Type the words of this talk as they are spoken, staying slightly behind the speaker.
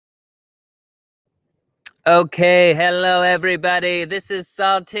Okay, hello everybody. This is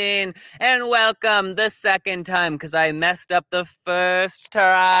Saltine, and welcome the second time because I messed up the first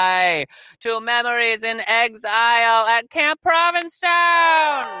try to Memories in Exile at Camp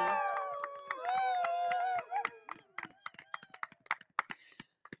Provincetown.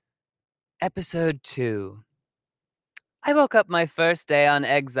 Episode 2. I woke up my first day on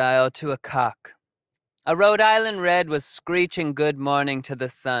exile to a cock. A Rhode Island red was screeching good morning to the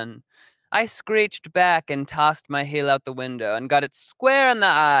sun. I screeched back and tossed my heel out the window and got it square in the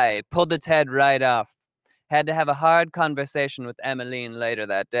eye, pulled its head right off. Had to have a hard conversation with Emmeline later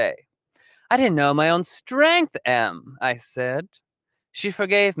that day. I didn't know my own strength, Em, I said. She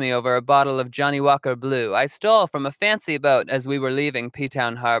forgave me over a bottle of Johnny Walker Blue I stole from a fancy boat as we were leaving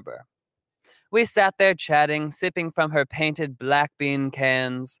P-Town Harbor. We sat there chatting, sipping from her painted black bean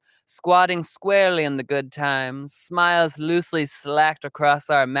cans, squatting squarely in the good times, smiles loosely slacked across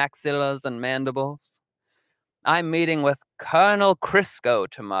our maxillas and mandibles. I'm meeting with Colonel Crisco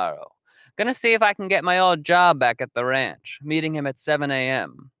tomorrow. Gonna see if I can get my old job back at the ranch, meeting him at 7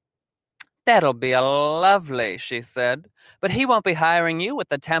 a.m. That'll be lovely, she said, but he won't be hiring you with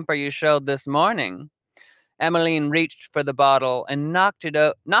the temper you showed this morning. Emmeline reached for the bottle and knocked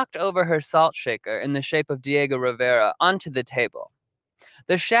over her salt shaker in the shape of Diego Rivera onto the table.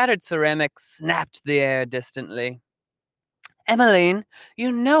 The shattered ceramic snapped the air distantly. Emmeline,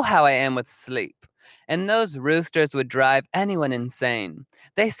 you know how I am with sleep. And those roosters would drive anyone insane.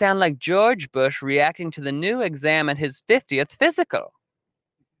 They sound like George Bush reacting to the new exam at his 50th physical.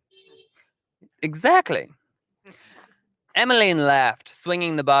 Exactly. Emmeline laughed,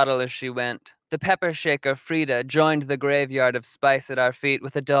 swinging the bottle as she went. The pepper shaker Frida joined the graveyard of spice at our feet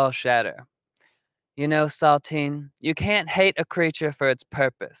with a dull shatter. You know, Saltine, you can't hate a creature for its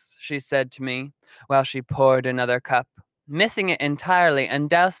purpose, she said to me, while she poured another cup, missing it entirely and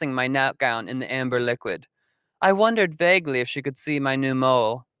dousing my nightgown in the amber liquid. I wondered vaguely if she could see my new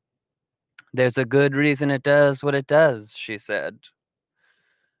mole. There's a good reason it does what it does, she said.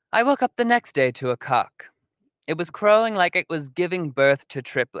 I woke up the next day to a cock. It was crowing like it was giving birth to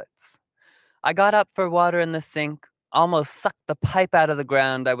triplets. I got up for water in the sink, almost sucked the pipe out of the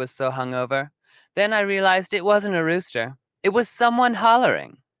ground, I was so hungover. Then I realized it wasn't a rooster. It was someone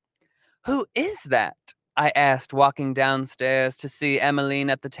hollering. Who is that? I asked, walking downstairs to see Emmeline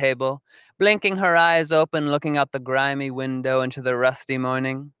at the table, blinking her eyes open, looking out the grimy window into the rusty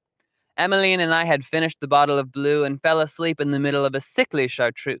morning. Emmeline and I had finished the bottle of blue and fell asleep in the middle of a sickly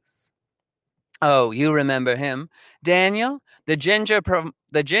chartreuse. Oh, you remember him. Daniel, the ginger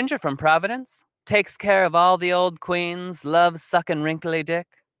from Providence, takes care of all the old queens, loves sucking wrinkly dick.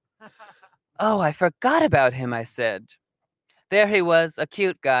 Oh, I forgot about him, I said. There he was, a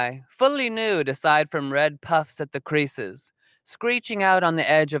cute guy, fully nude aside from red puffs at the creases, screeching out on the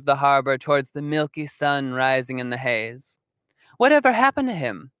edge of the harbor towards the milky sun rising in the haze. Whatever happened to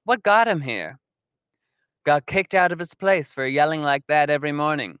him? What got him here? Got kicked out of his place for yelling like that every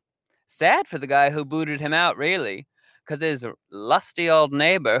morning. Sad for the guy who booted him out, really, 'cause his lusty old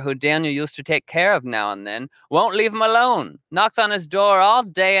neighbor, who Daniel used to take care of now and then, won't leave him alone. Knocks on his door all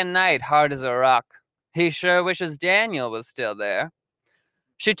day and night, hard as a rock. He sure wishes Daniel was still there.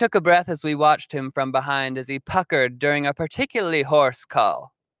 She took a breath as we watched him from behind as he puckered during a particularly hoarse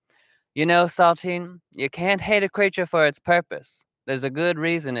call. You know, Saltine, you can't hate a creature for its purpose. There's a good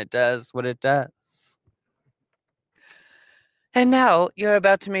reason it does what it does. And now you're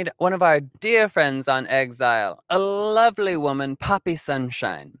about to meet one of our dear friends on exile, a lovely woman, Poppy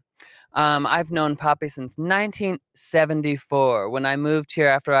Sunshine. I've known Poppy since 1974 when I moved here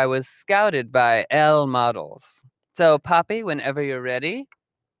after I was scouted by L Models. So, Poppy, whenever you're ready.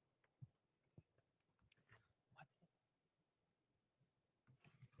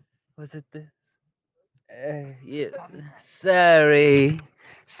 Was it this? Yeah.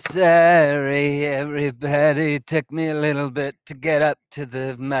 Sorry, everybody. Took me a little bit to get up to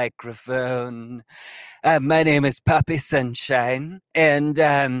the microphone. My name is Poppy Sunshine, and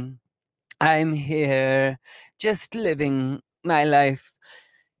I'm here just living my life.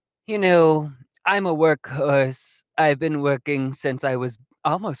 You know, I'm a workhorse. I've been working since I was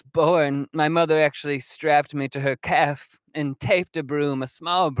almost born. My mother actually strapped me to her calf and taped a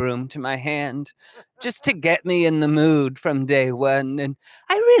small broom, to my hand, just to get me in the mood from day one. And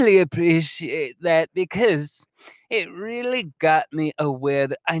I really appreciate that because it really got me aware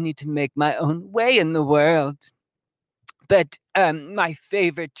that I need to make my own way in the world. But my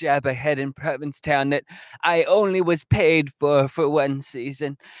favorite job I had in Provincetown that I only was paid for one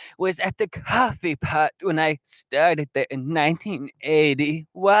season was at the coffee pot when I started there in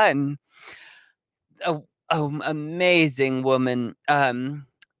 1981. A amazing woman,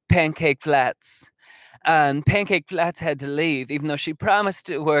 Pancake Flats. Pancake Flats had to leave, even though she promised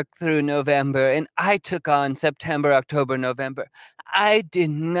to work through November, and I took on September, October, November. I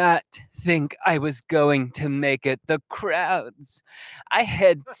did not think I was going to make it. The crowds. I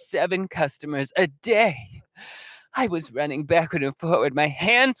had 7 customers a day. I was running backward and forward. My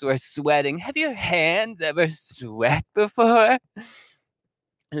hands were sweating. Have your hands ever sweat before?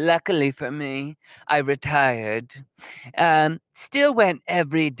 Luckily for me, I retired. Still went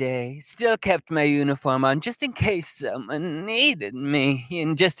every day, still kept my uniform on just in case someone needed me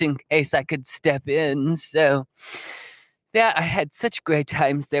and just in case I could step in. So, yeah, I had such great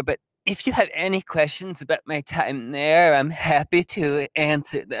times there. But if you have any questions about my time there, I'm happy to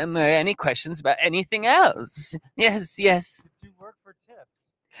answer them or any questions about anything else. Yes, yes. Do you work for tips?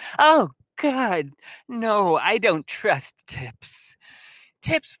 Oh, God. No, I don't trust tips.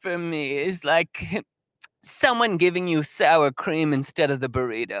 Tips for me is like someone giving you sour cream instead of the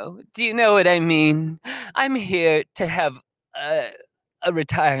burrito. Do you know what I mean? I'm here to have a, a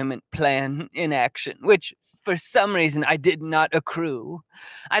retirement plan in action, which for some reason I did not accrue.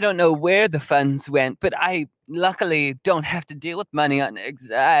 I don't know where the funds went, but I luckily don't have to deal with money on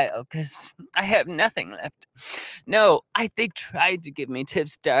exile because I have nothing left. No, they tried to give me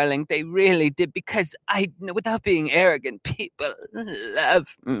tips, darling. They really did because without being arrogant, people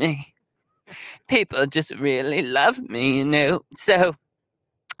love me. People just really love me, So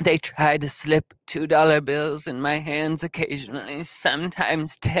they try to slip $2 bills in my hands occasionally,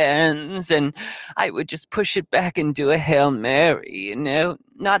 sometimes tens, and I would just push it back and do a Hail Mary,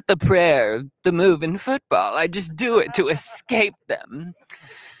 Not the prayer, the move in football. I just do it to escape them.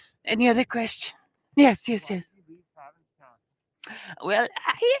 Any other questions? Yes, yes, yes. Well,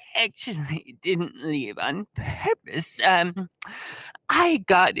 I actually didn't leave on purpose. I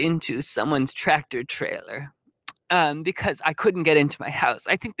got into someone's tractor trailer because I couldn't get into my house.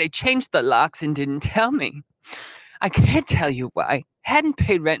 I think they changed the locks and didn't tell me. I can't tell you why. Hadn't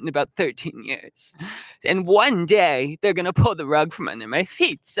paid rent in about 13 years. And one day, they're going to pull the rug from under my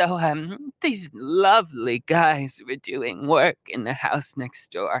feet. So these lovely guys were doing work in the house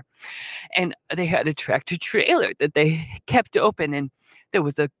next door. And they had a tractor trailer that they kept open, and there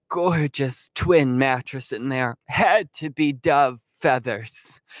was a gorgeous twin mattress in there. Had to be dove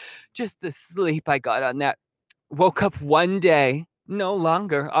feathers. Just the sleep I got on that. Woke up one day, no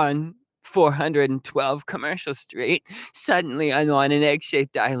longer on 412 Commercial Street. Suddenly I'm on an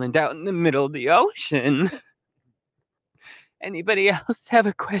egg-shaped island out in the middle of the ocean. Anybody else have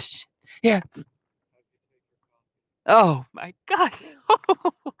a question? Yes. Oh my God.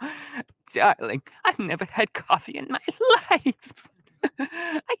 Darling, I've never had coffee in my life.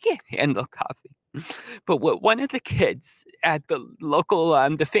 I can't handle coffee. But what one of the kids at the local,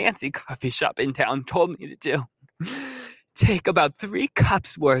 the fancy coffee shop in town told me to do, take about 3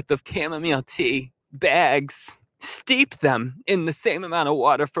 cups worth of chamomile tea bags, steep them in the same amount of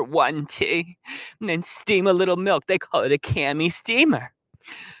water for 1 tea, and then steam a little milk. They call it a cami steamer.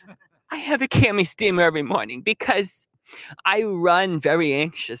 I have a cami steamer every morning because I run very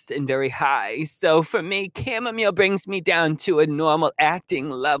anxious and very high. So for me, chamomile brings me down to a normal acting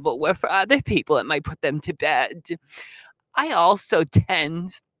level where for other people it might put them to bed. I also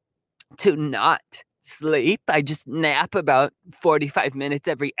tend to not sleep. I just nap about 45 minutes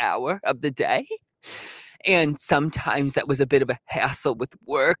every hour of the day. And sometimes that was a bit of a hassle with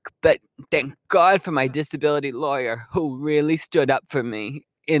work, but thank God for my disability lawyer who really stood up for me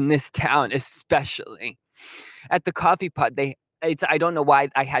in this town, especially. At the coffee pot, I don't know why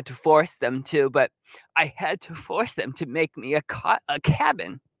I had to force them to, but I had to force them to make me a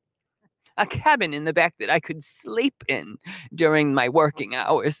cabin in the back that I could sleep in during my working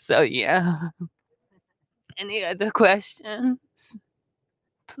hours. So, yeah. Any other questions?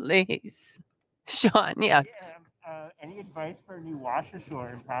 Please. Sean, yes. Any advice for a new washer store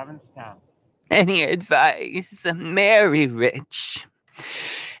in Provincetown? Any advice? Marry rich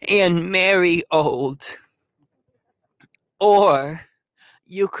and marry old. Or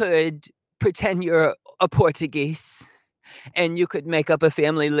you could pretend you're a Portuguese and you could make up a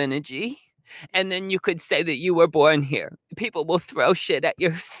family lineage. And then you could say that you were born here. People will throw shit at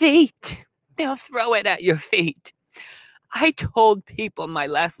your feet. They'll throw it at your feet. I told people my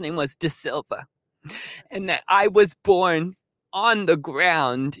last name was De Silva and that I was born on the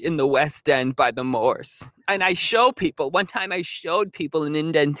ground in the West End by the Moors. And I show people, one time I showed people an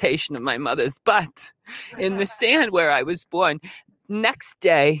indentation of my mother's butt in the sand where I was born. Next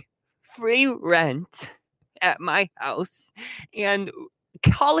day, free rent at my house and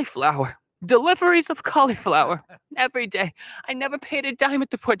cauliflower. Deliveries of cauliflower every day. I never paid a dime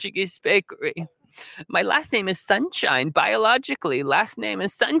at the Portuguese bakery. My last name is Sunshine. Biologically, last name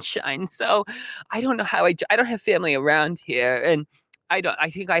is Sunshine. So I don't know how I don't have family around here, and I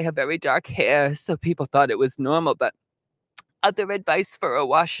think I have very dark hair, so people thought it was normal. But other advice for a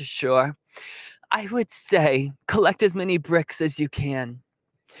wash ashore, I would say collect as many bricks as you can.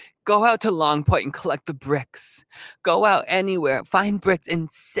 Go out to Long Point and collect the bricks. Go out anywhere, find bricks and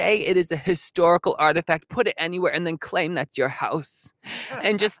say it is a historical artifact, put it anywhere, and then claim that's your house.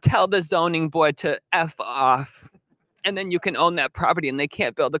 And just tell the zoning board to F off. And then you can own that property and they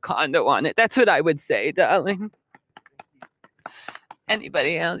can't build a condo on it. That's what I would say, darling.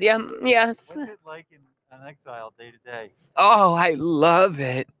 Anybody else? Yeah, yes. What's it like in an exile day to day? Oh, I love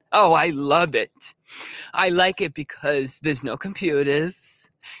it. Oh, I love it. I like it because there's no computers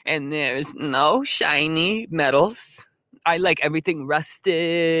and there's no shiny metals. I like everything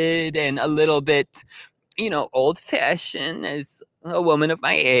rusted and a little bit, old fashioned as a woman of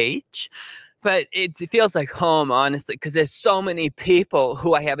my age. But it feels like home, honestly, because there's so many people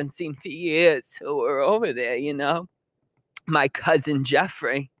who I haven't seen for years who are over there, My cousin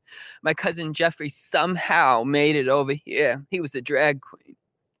Jeffrey somehow made it over here. He was a drag queen.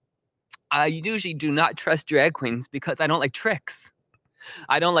 I usually do not trust drag queens because I don't like tricks.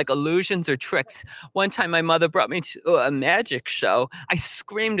 I don't like illusions or tricks. One time my mother brought me to a magic show. I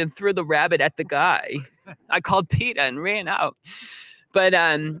screamed and threw the rabbit at the guy. I called PETA and ran out. But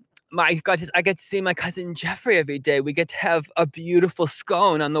I get to see my cousin Jeffrey every day. We get to have a beautiful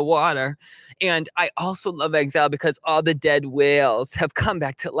scone on the water. And I also love exile because all the dead whales have come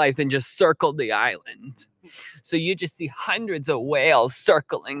back to life and just circled the island. So you just see hundreds of whales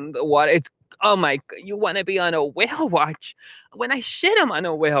circling the water. It's, oh my, you want to be on a whale watch? When I shit, I'm on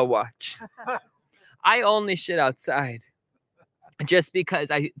a whale watch. I only shit outside. Just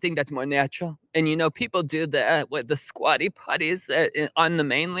because I think that's more natural. And, people do the squatty potties on the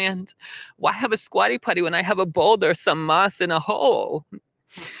mainland. Why have a squatty potty when I have a boulder, some moss, and a hole?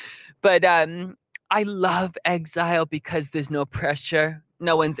 But I love exile because there's no pressure.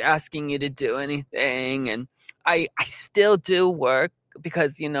 No one's asking you to do anything. And I still do work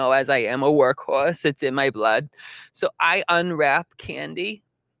because, as I am a workhorse, it's in my blood. So I unwrap candy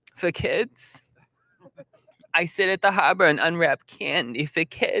for kids. I sit at the harbor and unwrap candy for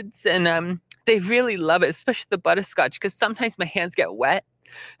kids, and they really love it, especially the butterscotch, because sometimes my hands get wet,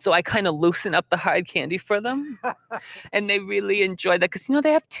 so I kind of loosen up the hard candy for them, and they really enjoy that because,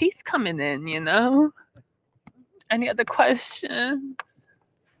 they have teeth coming in, Any other questions?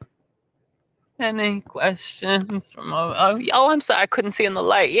 Any questions from I'm sorry, I couldn't see in the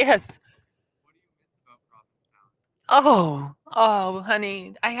light. Yes. Oh,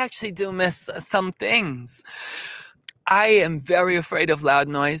 honey, I actually do miss some things. I am very afraid of loud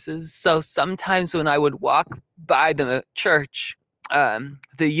noises. So sometimes when I would walk by the church, the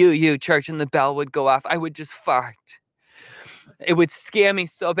UU church, and the bell would go off, I would just fart. It would scare me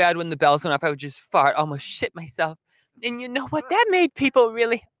so bad when the bells went off. I would just fart, almost shit myself. And you know what? That made people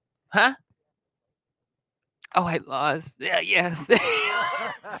really, huh? Oh, I lost. Yeah, yes.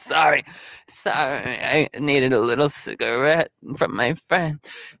 Sorry. I needed a little cigarette from my friend.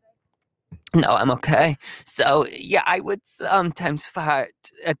 No, I'm okay. So, yeah, I would sometimes fart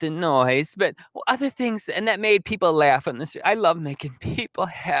at the noise, but other things, and that made people laugh on the street. I love making people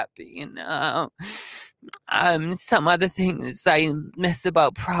happy, Some other things I miss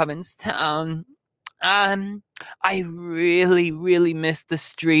about Provincetown. I really, really miss the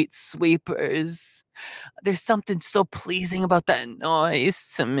street sweepers. There's something so pleasing about that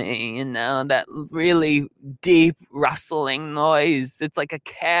noise to me, that really deep rustling noise. It's like a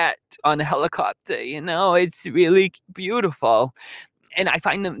cat on a helicopter, it's really beautiful. And I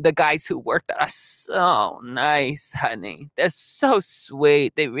find the guys who work there are so nice, honey. They're so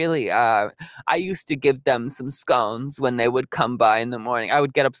sweet. They really are. I used to give them some scones when they would come by in the morning. I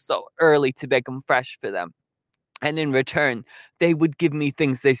would get up so early to bake them fresh for them. And in return, they would give me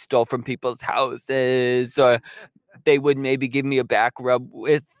things they stole from people's houses, or they would maybe give me a back rub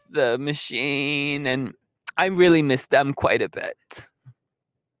with the machine. And I really miss them quite a bit.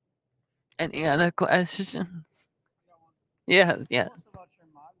 Any other questions? Yeah.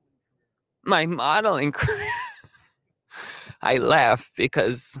 My modeling career. I laugh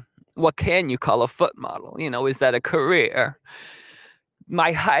because what can you call a foot model? Is that a career?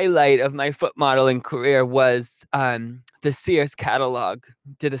 My highlight of my foot modeling career was the Sears catalog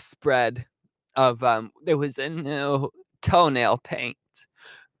did a spread of there was a new toenail paint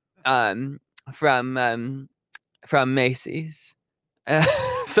from Macy's.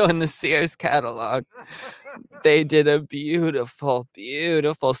 So in the Sears catalog, they did a beautiful,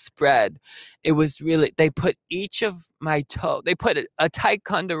 beautiful spread. It was really, they put each of my toe, they put a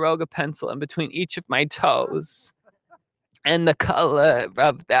Ticonderoga pencil in between each of my toes. And the color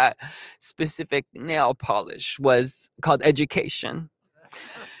of that specific nail polish was called Education.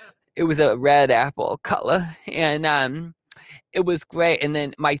 It was a red apple color. And it was great. And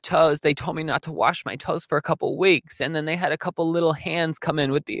then my toes, they told me not to wash my toes for a couple weeks. And then they had a couple little hands come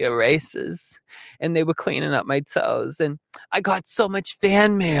in with the erasers and they were cleaning up my toes. And I got so much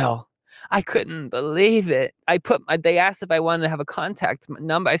fan mail. I couldn't believe it. They asked if I wanted to have a contact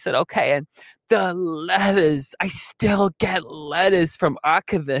number. I said, okay. And the letters, I still get letters from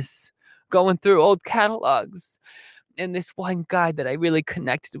archivists going through old catalogs. And this one guy that I really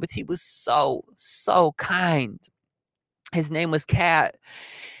connected with, he was so, so kind. His name was Cat,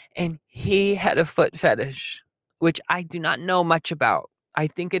 and he had a foot fetish, which I do not know much about. I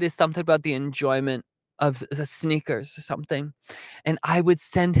think it is something about the enjoyment of the sneakers or something. And I would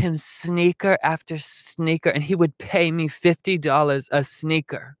send him sneaker after sneaker, and he would pay me $50 a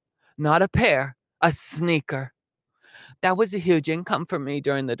sneaker, not a pair, a sneaker. That was a huge income for me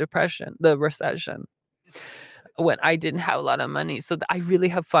during the recession, when I didn't have a lot of money. So I really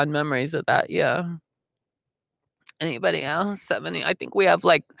have fond memories of that. Yeah. Anybody else have any? I think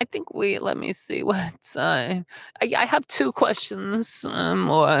let me see what's, I have 2 questions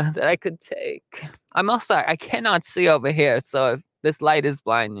more that I could take. I'm also, I cannot see over here, so if this light is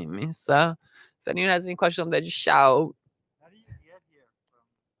blinding me. So if anyone has any questions, they just shout. How do you get here from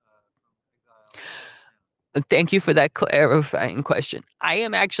exile? Thank you for that clarifying question. I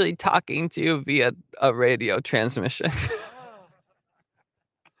am actually talking to you via a radio transmission.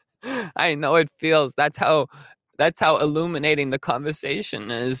 I know it feels, that's how illuminating the conversation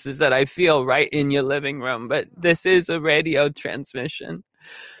is that I feel right in your living room, but this is a radio transmission.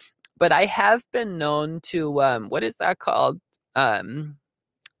 But I have been known to, what is that called?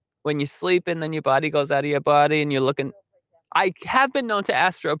 When you sleep and then your body goes out of your body and you're looking, I have been known to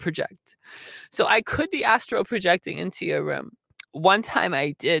astro project. So I could be astro projecting into your room. One time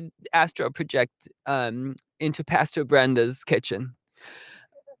I did astro project into Pastor Brenda's kitchen.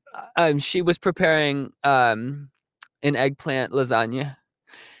 She was preparing an eggplant lasagna,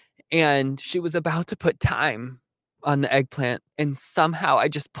 and she was about to put thyme on the eggplant, and somehow I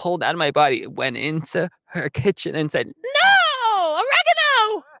just pulled out of my body, went into her kitchen and said, "No,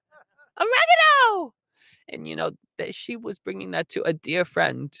 oregano!" And that she was bringing that to a dear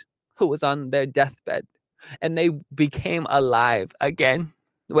friend who was on their deathbed, and they became alive again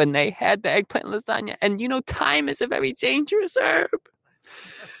when they had the eggplant lasagna. And thyme is a very dangerous herb.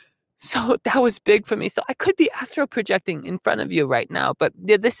 So that was big for me. So I could be astro projecting in front of you right now, but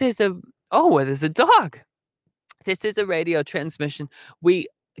there's a dog. This is a radio transmission. We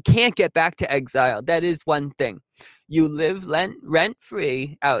can't get back to exile. That is one thing. You live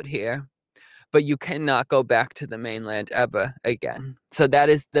rent-free out here, but you cannot go back to the mainland ever again. So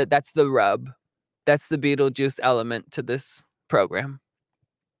that's the rub. That's the Beetlejuice element to this program.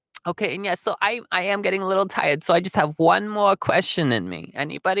 Okay, and so I am getting a little tired, so I just have one more question in me.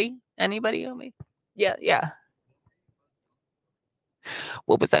 Anybody on me? Yeah.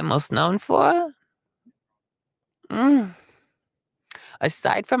 What was I most known for?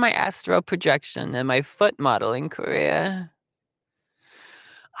 Aside from my astro projection and my foot modeling career,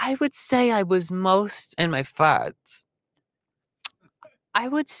 I would say I was most, and my farts, I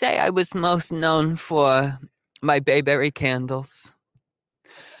would say I was most known for my bayberry candles.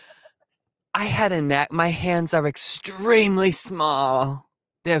 I had a neck. My hands are extremely small.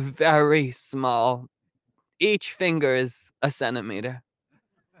 They're very small. Each finger is a centimeter.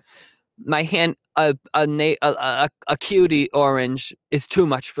 My hand, a cutie orange is too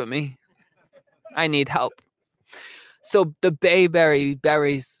much for me. I need help. So the bayberry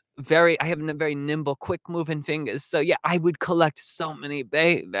berries, I have very nimble, quick moving fingers. So yeah, I would collect so many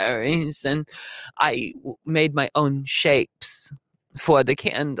bayberries, and I made my own shapes for the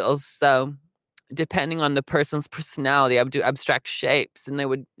candles. So depending on the person's personality, I would do abstract shapes, and they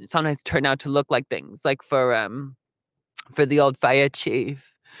would sometimes turn out to look like things. Like for the old fire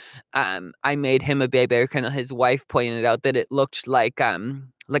chief, I made him a bayberry candle. His wife pointed out that it looked like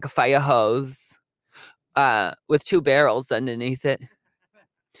a fire hose with 2 barrels underneath it.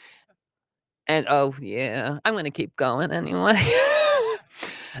 And oh yeah, I'm gonna keep going anyway.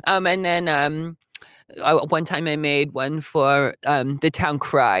 And then one time I made one for the town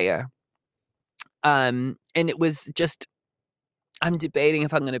crier. And it was just, I'm debating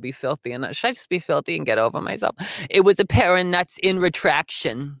if I'm gonna be filthy or not. Should I just be filthy and get over myself? It was a pair of nuts in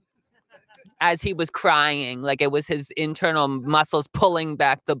retraction. as he was crying, like it was his internal muscles pulling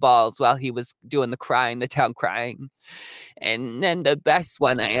back the balls while he was doing the crying, the town crying. And then the best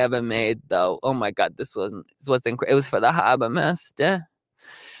one I ever made, though, oh my God, this was incredible. It was for the harbor master,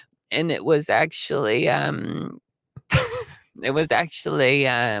 and it was actually it was actually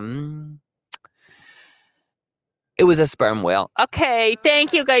it was a sperm whale. Okay,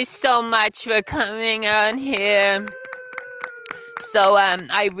 thank you guys so much for coming on here. So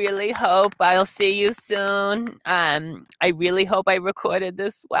I really hope I'll see you soon. I really hope I recorded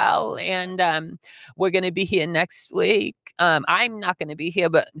this well, and we're gonna be here next week. I'm not gonna be here,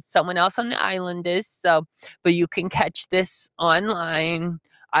 but someone else on the island is. So, but you can catch this online.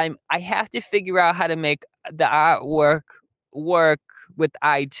 I have to figure out how to make the artwork work with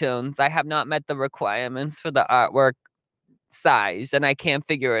iTunes. I have not met the requirements for the artwork size, and I can't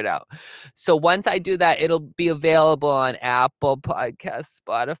figure it out. So once I do that, it'll be available on Apple Podcasts,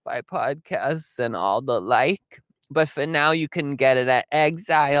 Spotify Podcasts, and all the like. But for now, you can get it at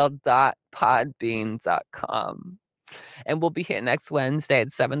exile.podbean.com. And we'll be here next Wednesday at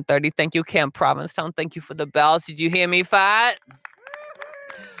 7:30. Thank you, Camp Provincetown. Thank you for the bells. Did you hear me, Fat?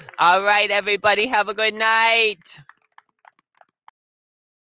 All right, everybody, have a good night.